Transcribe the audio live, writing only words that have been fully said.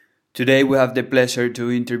Today we have the pleasure to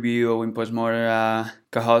interview Owen Poindexter,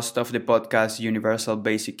 co-host of the podcast Universal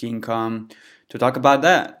Basic Income, to talk about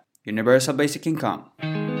that, Universal Basic Income.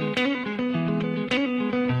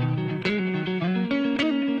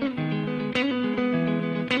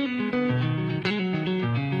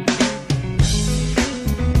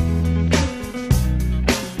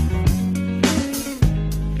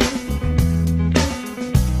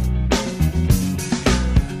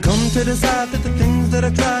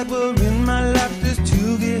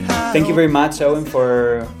 Thank you very much, Owen,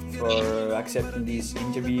 for accepting this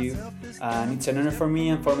interview. And it's an honor for me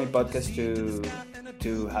and for my podcast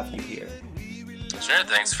to have you here. Sure,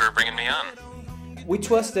 thanks for bringing me on. Which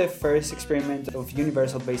was the first experiment of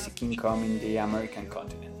universal basic income in the American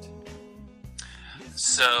continent?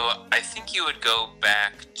 So I think you would go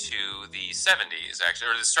back to the 70s,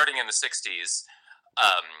 actually, or starting in the 60s.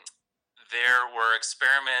 There were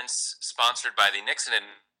experiments sponsored by the Nixon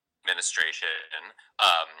administration,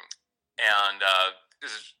 and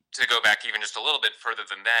to go back even just a little bit further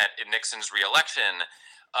than that, in Nixon's reelection,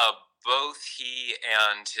 both he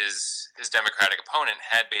and his Democratic opponent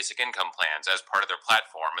had basic income plans as part of their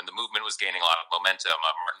platform, and the movement was gaining a lot of momentum.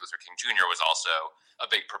 Martin Luther King Jr. was also a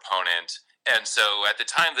big proponent, and so at the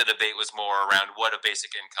time the debate was more around what a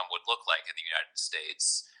basic income would look like in the United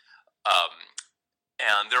States.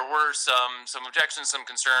 And there were some objections, some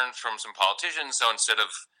concerns from some politicians. So instead of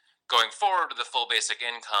going forward with the full basic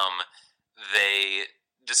income, they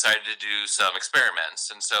decided to do some experiments.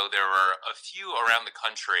 And so there were a few around the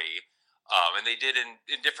country, and they did in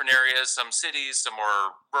different areas, some cities, some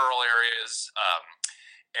more rural areas.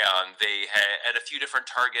 And they had a few different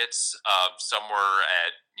targets. Some were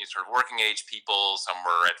at sort of working age people, some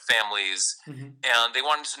were at families. Mm-hmm. And they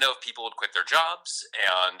wanted to know if people would quit their jobs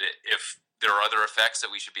and if there are other effects that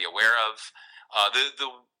we should be aware of. The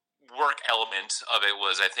work element of it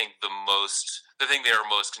was, I think, the thing they were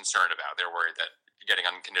most concerned about. They're worried that getting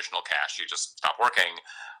unconditional cash, you just stop working.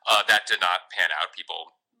 That did not pan out.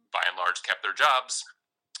 People, by and large, kept their jobs,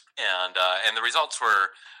 and the results were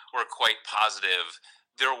quite positive.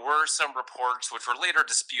 There were some reports which were later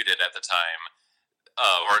disputed at the time,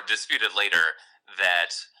 or disputed later,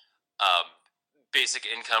 that basic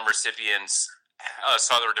income recipients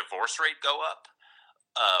saw their divorce rate go up,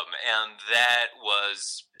 and that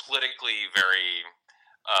was politically very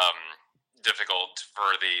difficult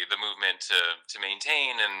for the movement to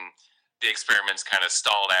maintain, and the experiments kind of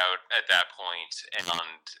stalled out at that point, and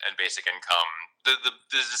basic income, the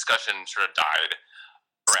discussion sort of died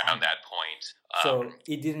around that point. So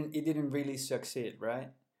it didn't really succeed, right?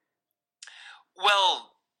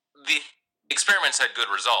 Well, the experiments had good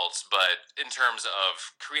results, but in terms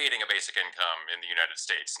of creating a basic income in the United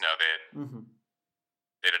States, no, they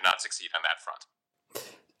did not succeed on that front.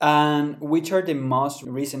 And which are the most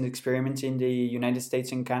recent experiments in the United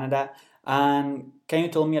States and Canada? And can you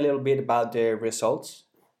tell me a little bit about the results?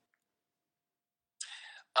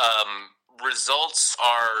 Results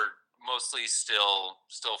are mostly still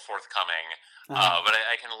forthcoming, but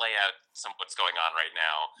I can lay out some what's going on right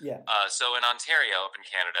now. Yeah. So in Ontario, up in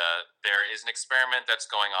Canada, there is an experiment that's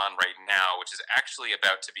going on right now, which is actually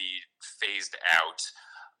about to be phased out.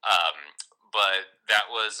 But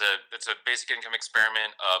it's a basic income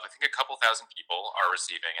experiment of, I think, a couple thousand people are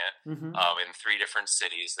receiving it, mm-hmm. In 3 different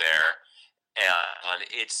cities there. And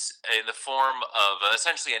it's in the form of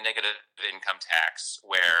essentially a negative income tax,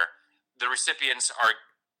 where the recipients are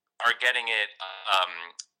getting it.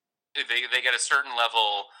 They get a certain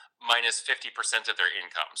level minus 50% of their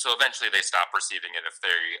income. So eventually they stop receiving it if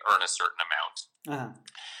they earn a certain amount. Uh-huh.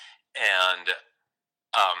 And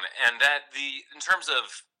that in terms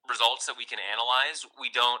of results that we can analyze, we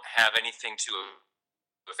don't have anything too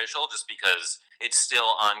official just because it's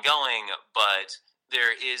still ongoing, but there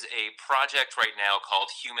is a project right now called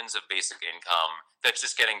Humans of Basic Income that's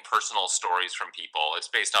just getting personal stories from people. It's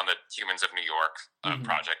based on the Humans of New York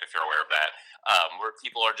project, if you're aware of that, where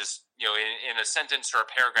people are just, in a sentence or a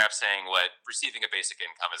paragraph saying what receiving a basic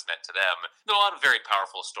income has meant to them. There are a lot of very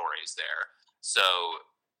powerful stories there. So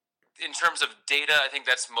in terms of data, I think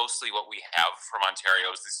that's mostly what we have from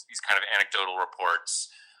Ontario, is these kind of anecdotal reports.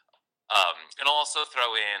 And I'll also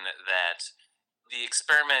throw in that the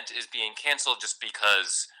experiment is being canceled just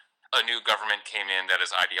because a new government came in that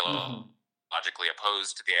is ideologically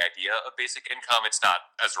opposed to the idea of basic income. It's not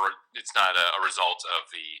a result of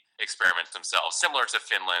the experiments themselves. Similar to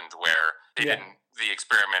Finland, where the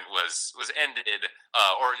experiment was ended,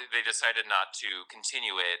 or they decided not to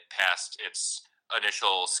continue it past its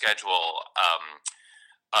initial schedule,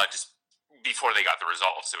 just before they got the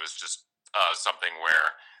results. It was just something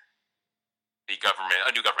where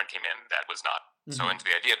a new government came in that was not so into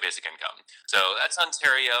the idea of basic income. So that's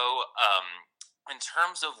Ontario. In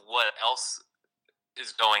terms of what else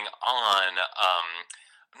is going on,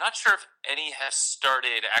 I'm not sure if any has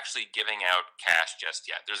started actually giving out cash just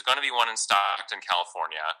yet. There's going to be one in Stockton,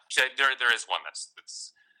 California. There is one that's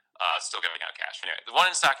still giving out cash. Anyway, the one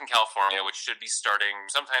in Stockton, California, which should be starting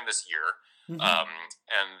sometime this year,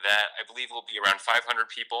 and that I believe will be around 500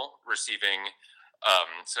 people receiving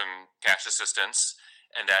some cash assistance,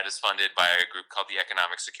 and that is funded by a group called the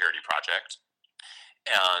Economic Security Project,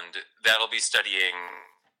 and that'll be studying,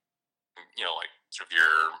 like sort of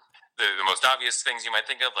the most obvious things you might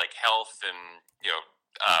think of, like health and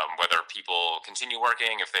whether people continue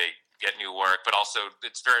working if they get new work, but also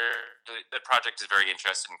the project is very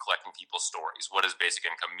interested in collecting people's stories. What does basic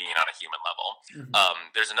income mean on a human level?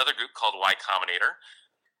 There's another group called Y Combinator,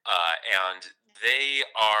 and they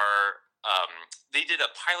did a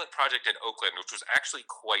pilot project in Oakland, which was actually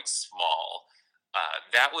quite small.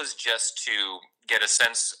 That was just to get a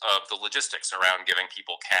sense of the logistics around giving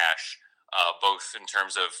people cash, both in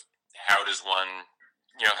terms of how does one,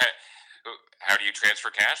 how do you transfer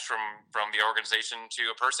cash from the organization to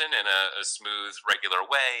a person in a smooth, regular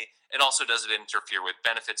way? And also, does it interfere with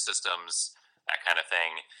benefit systems, that kind of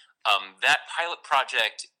thing? That pilot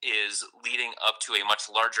project is leading up to a much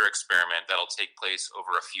larger experiment that'll take place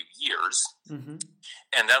over a few years.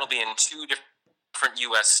 And that'll be in 2 different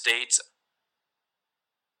U.S. states.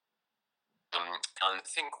 I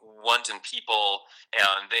think London people,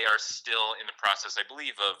 and they are still in the process, I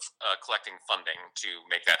believe, of collecting funding to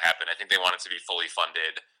make that happen. I think they want it to be fully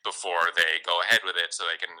funded before they go ahead with it so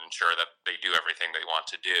they can ensure that they do everything they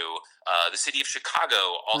want to do. The city of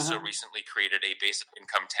Chicago also recently created a basic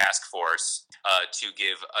income task force to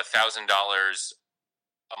give $1,000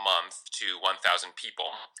 a month to 1,000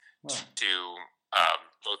 people to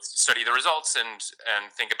both study the results and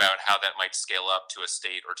think about how that might scale up to a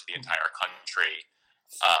state or to the entire country.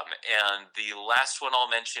 And the last one I'll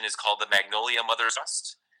mention is called the Magnolia Mothers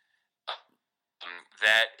Trust.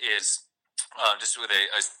 That is just with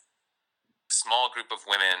a small group of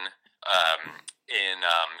women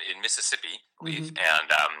in Mississippi, I believe,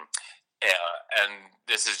 and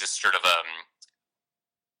this is just sort of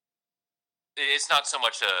it's not so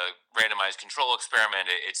much a randomized control experiment.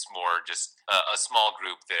 It's more just a small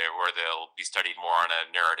group there where they'll be studied more on a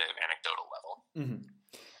narrative, anecdotal level.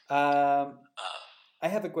 I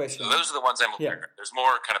have a question. So those are the ones I'm aware of. There's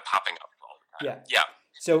more kind of popping up all the time. Yeah.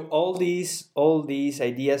 So all these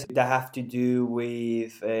ideas that have to do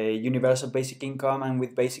with universal basic income and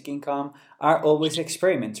with basic income are always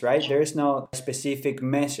experiments, right? There is no specific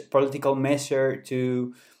political measure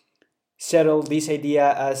to settle this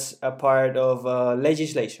idea as a part of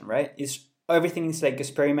legislation, right? Everything is like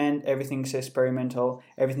experiment, everything is experimental,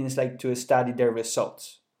 everything is like to study their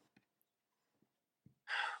results.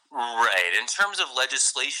 Right. In terms of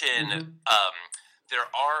legislation, there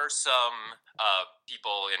are some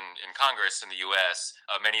people in Congress in the U.S.,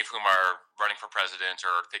 many of whom are running for president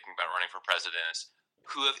or thinking about running for president,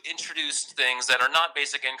 who have introduced things that are not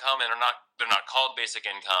basic income and they're not called basic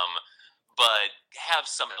income, but have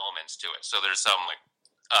some elements to it. So there's some like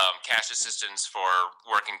cash assistance for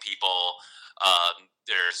working people.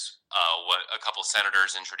 There's what a couple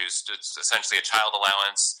senators introduced. It's essentially a child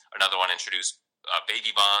allowance. Another one introduced a baby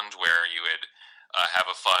bond, where you would have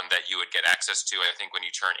a fund that you would get access to, I think, when you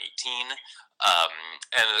turn 18.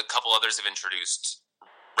 And a couple others have introduced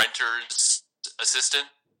renters assistance,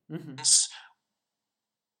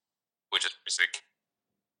 which is basically,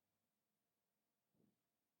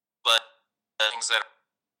 but things that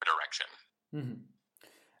are direction.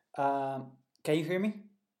 Can you hear me?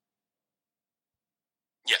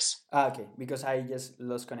 Yes. Okay, because I just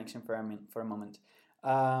lost connection for a moment.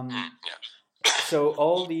 So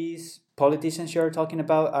all these politicians you're talking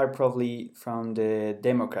about are probably from the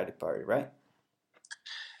Democratic Party, right?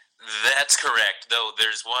 That's correct. Though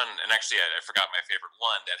there's one, and actually I forgot my favorite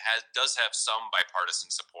one, that does have some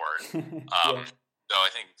bipartisan support. Though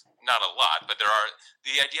I think not a lot, but the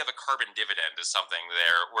idea of a carbon dividend is something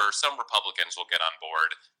there where some Republicans will get on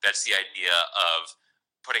board. That's the idea of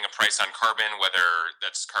putting a price on carbon, whether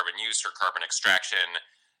that's carbon use or carbon extraction,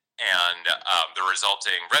 and the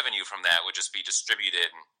resulting revenue from that would just be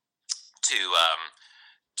distributed to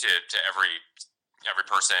every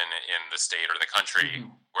person in the state or the country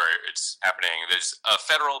where it's happening. There's a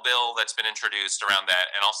federal bill that's been introduced around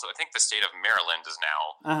that, and also I think the state of Maryland is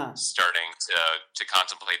now starting to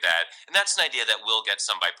contemplate that. And that's an idea that will get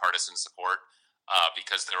some bipartisan support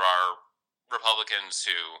because there are Republicans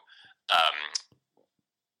who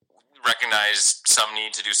recognize some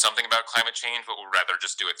need to do something about climate change, but would rather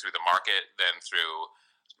just do it through the market than through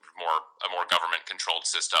a more government-controlled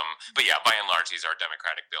system. But yeah, by and large, these are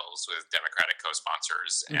Democratic bills with Democratic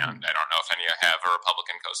co-sponsors, and I don't know if any have a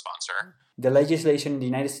Republican co-sponsor. The legislation in the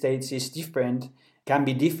United States is different, can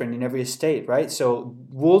be different in every state, right? So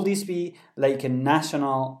will this be like a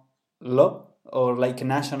national law or like a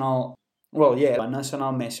national, a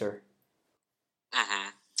national measure? Mm-hmm.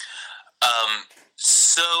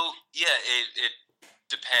 So yeah, it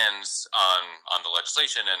depends on the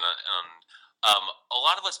legislation and a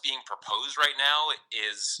lot of what's being proposed right now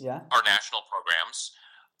is our national programs,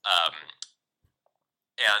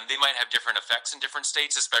 and they might have different effects in different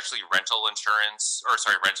states, especially renter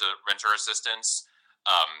assistance.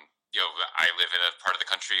 I live in a part of the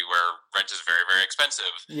country where rent is very, very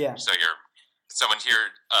expensive. Yeah. So someone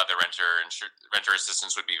here, the renter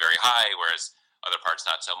assistance would be very high, whereas other parts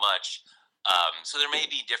not so much. So there may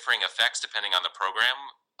be differing effects depending on the program,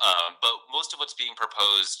 but most of what's being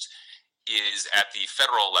proposed is at the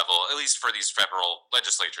federal level, at least for these federal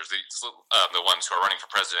legislatures. The ones who are running for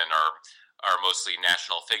president are mostly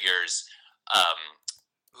national figures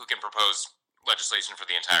who can propose legislation for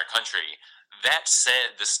the entire country. That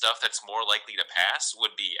said, the stuff that's more likely to pass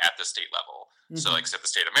would be at the state level. Mm-hmm. So, like I said,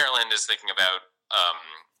 the state of Maryland is thinking about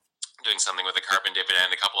doing something with the carbon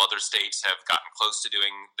dividend. A couple other states have gotten close to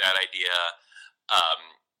doing that idea.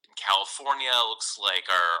 California looks like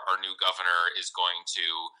our new governor is going to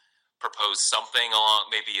propose something along,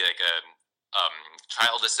 maybe like a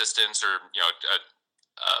child assistance or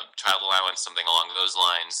child allowance, something along those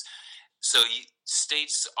lines. So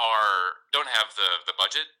states don't have the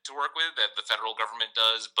budget to work with that the federal government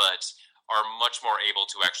does, but are much more able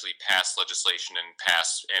to actually pass legislation and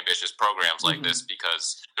pass ambitious programs like this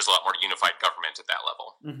because there's a lot more unified government at that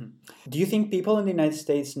level. Do you think people in the United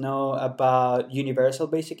States know about universal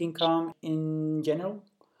basic income in general?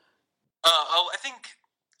 I think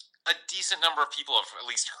a decent number of people have at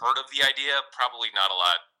least heard of the idea. Probably not a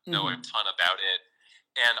lot know a ton about it.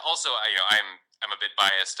 And also, I'm a bit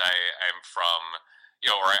biased. I'm from,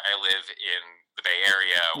 or I live in the Bay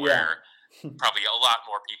Area where probably a lot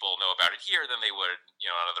more people know about it here than they would, in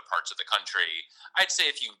other parts of the country. I'd say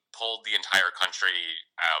if you polled the entire country,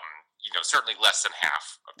 certainly less than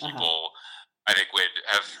half of people, I think, would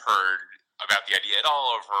have heard about the idea at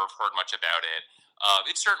all or have heard much about it.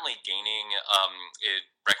 It's certainly gaining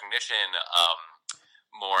recognition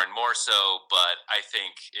more and more so, but I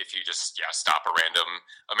think if you just stop a random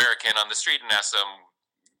American on the street and ask them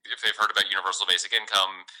if they've heard about universal basic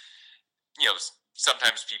income,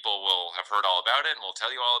 sometimes people will have heard all about it and will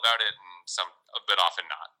tell you all about it, and but often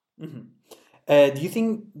not. Do you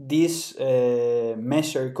think this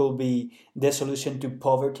measure could be the solution to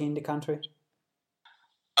poverty in the country?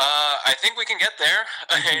 I think we can get there.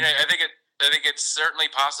 I think it's certainly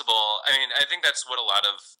possible. I think that's what a lot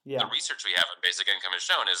of the research we have on basic income has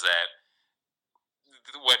shown, is that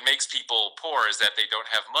what makes people poor is that they don't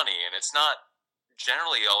have money, and it's not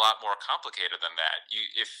generally a lot more complicated than that.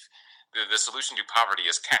 If the solution to poverty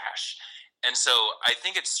is cash. And so I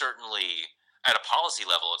think it's certainly, at a policy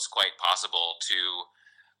level, it's quite possible to,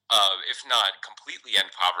 if not completely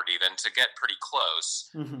end poverty, then to get pretty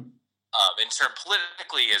close. In terms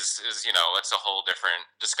politically is it's a whole different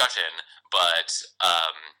discussion. But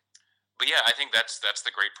yeah, I think that's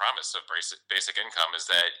the great promise of basic income, is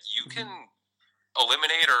that you can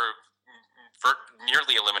eliminate or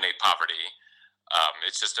nearly eliminate poverty.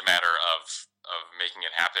 It's just a matter of making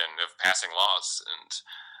it happen, of passing laws, and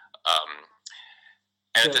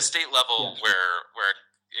at the state level where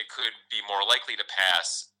it could be more likely to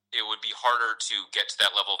pass, it would be harder to get to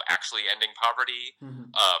that level of actually ending poverty.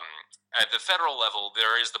 At the federal level,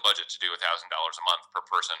 there is the budget to do $1,000 a month per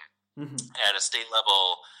person. At a state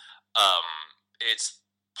level, it's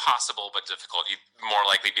possible but difficult. You'd more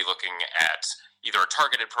likely be looking at either a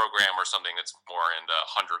targeted program or something that's more in the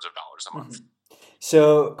hundreds of dollars a month.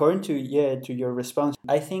 So, according to your response,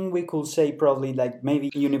 I think we could say probably like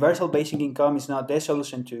maybe universal basic income is not the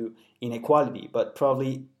solution to inequality, but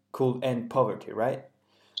probably could end poverty, right?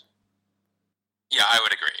 Yeah, I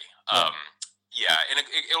would agree. And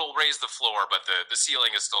it will raise the floor, but the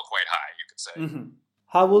ceiling is still quite high, you could say.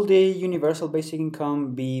 How will the universal basic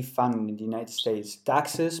income be funded in the United States?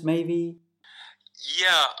 Taxes, maybe?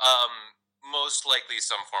 Yeah, most likely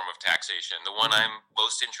some form of taxation. The one I'm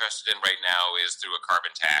most interested in right now is through a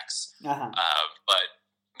carbon tax. But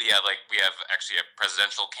yeah, like we have actually a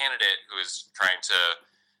presidential candidate who is trying to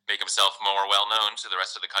make himself more well known to the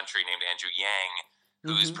rest of the country, named Andrew Yang,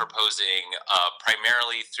 who is proposing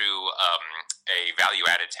primarily through a value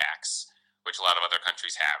added tax, which a lot of other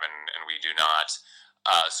countries have and we do not.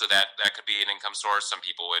 So that could be an income source. Some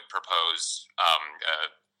people would propose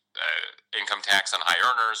income tax on high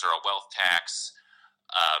earners or a wealth tax.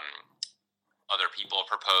 Other people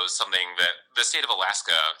propose something that the state of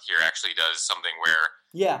Alaska here actually does, something where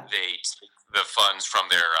they take the funds from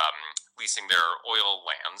their leasing their oil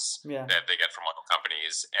lands that they get from oil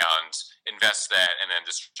companies and invest that and then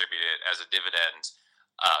distribute it as a dividend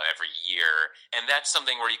every year. And that's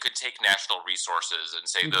something where you could take national resources and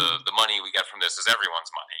say the money we get from this is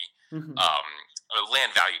everyone's money.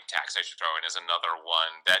 Land value tax, I should throw in, is another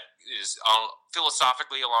one that is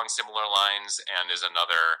philosophically along similar lines and is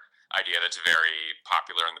another idea that's very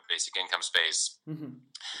popular in the basic income space.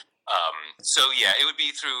 So yeah, it would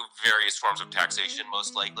be through various forms of taxation,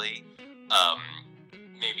 most likely.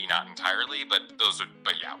 Maybe not entirely, but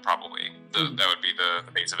yeah, probably that would be the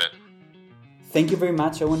base of it. Thank you very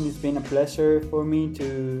much, Owen. It's been a pleasure for me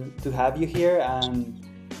to have you here,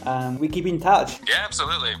 and we keep in touch. Yeah,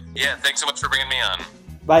 absolutely. Yeah, thanks so much for bringing me on.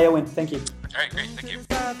 Bye, Owen. Thank you. All right, great. Thank you.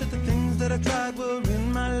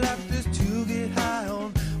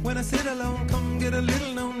 When I sit alone, come get a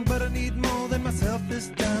little known, but I need more than myself this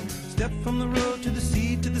time. Step from the road to the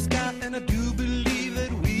sea to the sky, and I do believe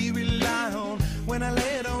that we rely on. When I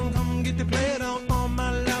lay it on, come get to play it on.